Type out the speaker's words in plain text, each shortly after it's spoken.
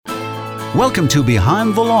Welcome to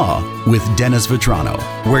Behind the Law with Dennis Vetrano,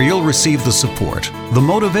 where you'll receive the support, the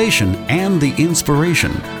motivation, and the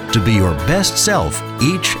inspiration to be your best self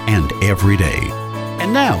each and every day.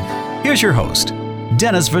 And now, here's your host,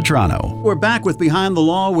 Dennis Vetrano. We're back with Behind the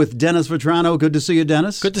Law with Dennis Vetrano. Good to see you,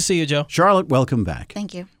 Dennis. Good to see you, Joe. Charlotte, welcome back.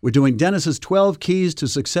 Thank you. We're doing Dennis's 12 Keys to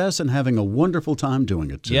Success and having a wonderful time doing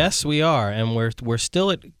it, too. Yes, we are, and we're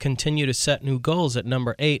still continue to set new goals at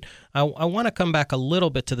number 8. I want to come back a little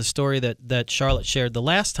bit to the story that Charlotte shared the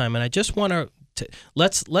last time, and I just want to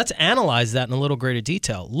let's analyze that in a little greater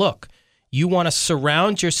detail. Look, you want to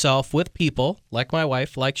surround yourself with people like my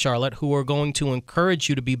wife, like Charlotte, who are going to encourage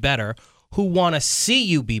you to be better, who want to see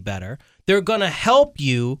you be better. They're going to help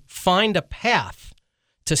you find a path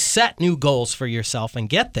to set new goals for yourself and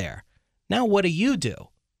get there. Now, what do?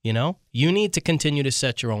 You need to continue to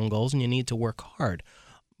set your own goals and you need to work hard.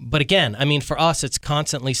 But again, I mean, for us, it's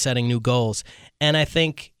constantly setting new goals. And I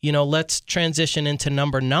think, let's transition into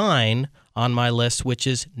number 9 on my list, which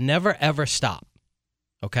is never, ever stop.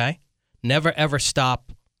 Okay? Never, ever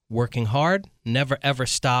stop working hard. Never, ever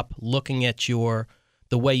stop looking at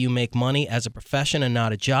the way you make money as a profession and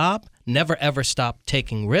not a job. Never, ever stop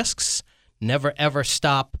taking risks. Never, ever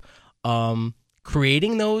stop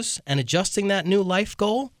creating those and adjusting that new life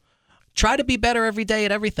goal. Try to be better every day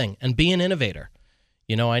at everything and be an innovator.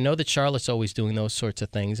 I know that Charlotte's always doing those sorts of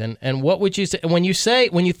things. And what would you say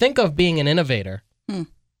when you think of being an innovator?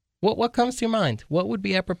 What comes to your mind? What would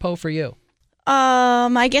be apropos for you?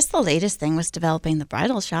 I guess the latest thing was developing the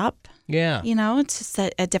bridal shop. Yeah. It's just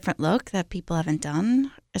a different look that people haven't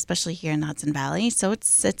done, especially here in Hudson Valley. So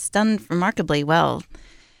it's done remarkably well.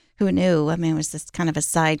 Who knew? I mean, it was just kind of a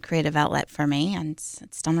side creative outlet for me, and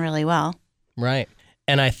it's done really well. Right.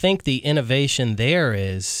 And I think the innovation there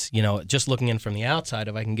is, just looking in from the outside,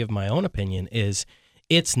 if I can give my own opinion, is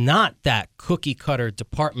it's not that cookie cutter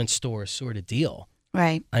department store sort of deal.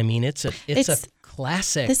 Right. I mean, it's a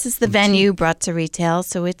classic. This is the venue brought to retail,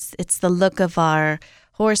 so it's the look of our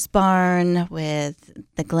horse barn with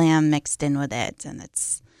the glam mixed in with it, and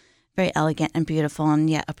it's very elegant and beautiful and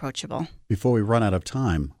yet approachable. Before we run out of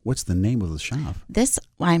time, what's the name of the shop?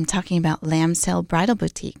 I'm talking about Lambshill Bridal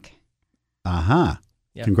Boutique. Aha.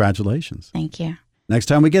 Yep. Congratulations. Thank you. Next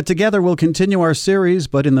time we get together, we'll continue our series,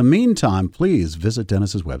 but in the meantime, please visit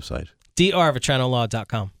Dennis's website.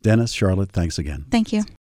 drvetranolaw.com. Dennis, Charlotte, thanks again. Thank you.